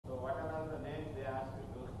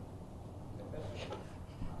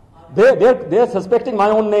They're suspecting my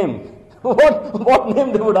own name. What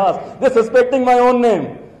name they would ask? They're suspecting my own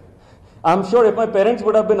name. I'm sure if my parents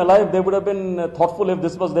would have been alive, they would have been thoughtful if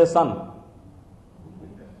this was their son.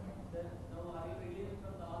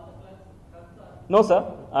 No, sir.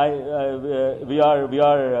 We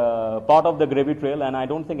are part of the gravy trail, and I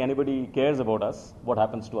don't think anybody cares about us, what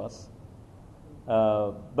happens to us.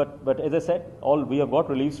 But as I said, we have got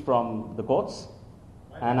reliefs from the courts,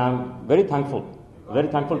 and I'm very thankful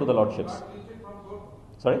to the lordships.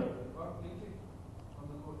 Sorry?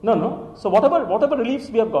 No. So whatever reliefs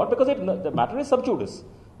we have got, because the matter is sub judice.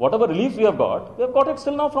 Whatever reliefs we have got it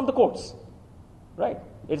still now from the courts, right?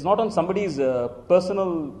 It's not on somebody's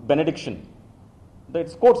personal benediction.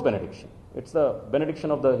 It's court's benediction. It's the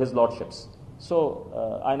benediction of his lordships.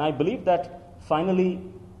 So, and I believe that finally,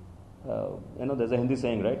 there's a Hindi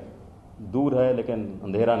saying, right? Dur hai, lekin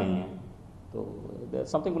andhera nahi hai. So,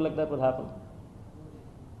 something like that will happen.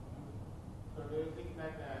 So, do you think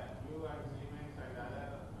that you and Siemens and other,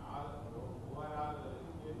 who are all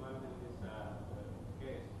involved in this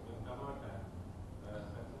case will come out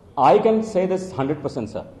successful? I can say this 100%,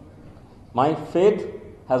 sir. My faith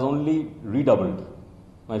has only redoubled.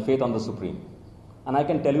 My faith on the Supreme. And I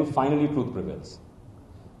can tell you, finally, truth prevails.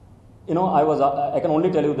 I can only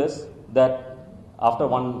tell you this, that after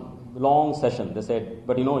one long session, they said,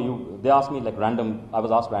 but they asked me I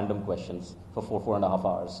was asked random questions for 4.5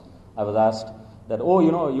 hours. I was asked that,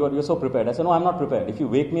 you're so prepared. I said, no, I'm not prepared. If you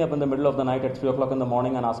wake me up in the middle of the night at 3 o'clock in the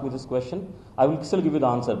morning and ask me this question, I will still give you the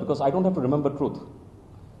answer, because I don't have to remember truth.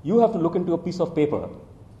 You have to look into a piece of paper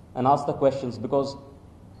and ask the questions, because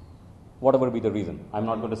whatever be the reason, I'm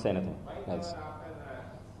not going to say anything else.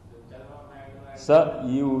 Sir,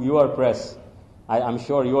 you are press. I'm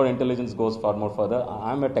sure your intelligence goes far more further.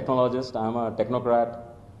 I'm a technologist. I'm a technocrat.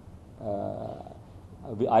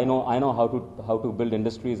 I know how to build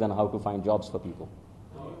industries and how to find jobs for people.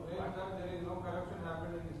 So you claim that there is no corruption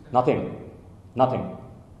happened in this country?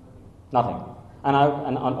 Nothing. And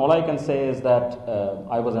all I can say is that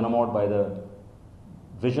I was enamored by the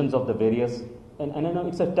visions of the various. And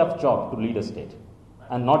it's a tough job to lead a state.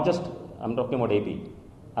 And not just, I'm talking about AP.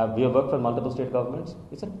 We have worked for multiple state governments.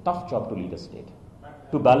 It's a tough job to lead a state.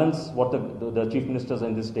 To balance what the chief ministers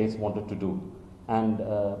in these states wanted to do. And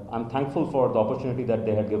I'm thankful for the opportunity that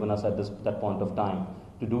they had given us at that point of time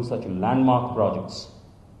to do such landmark projects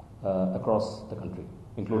across the country,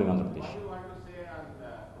 including Andhra Pradesh. What do you want to say on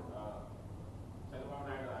the Chandrababu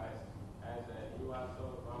Naidu arrest, as you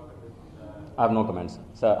also worked with I have no comments.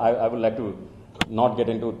 Sir, I would like to not tread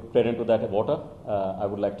into that water. I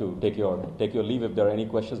would like to take your leave if there are any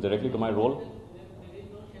questions directly to my role.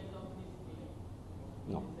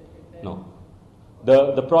 No.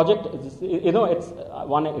 The project, it's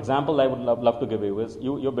one example I would love to give you is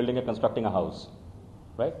you're constructing a house,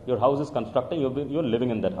 right? Your house is constructing, you're living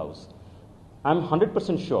in that house. I'm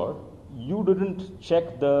 100% sure you didn't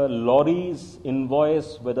check the lorry's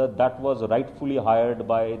invoice whether that was rightfully hired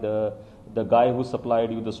by the guy who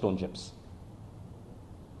supplied you the stone chips.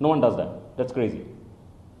 No one does that. That's crazy.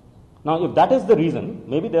 Now, if that is the reason,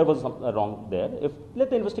 maybe there was something wrong there. Let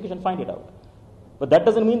the investigation find it out. But that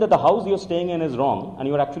doesn't mean that the house you're staying in is wrong and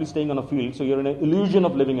you're actually staying on a field, so you're in an illusion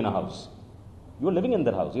of living in a house. You're living in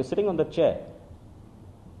that house. You're sitting on the chair.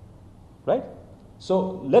 Right?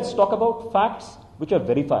 So, let's talk about facts which are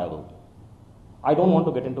verifiable. I don't want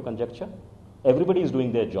to get into conjecture. Everybody is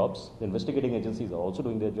doing their jobs. The investigating agencies are also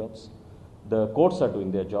doing their jobs. The courts are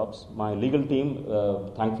doing their jobs. My legal team,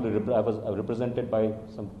 thankfully, I was represented by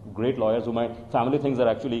some great lawyers who my family thinks are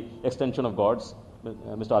actually extension of gods,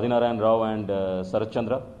 Mr. Adinarayan Rao and Sarat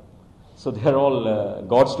Chandra. So they are all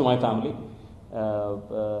gods to my family.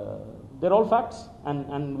 They're all facts, and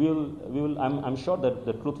I'm sure that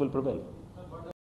the truth will prevail.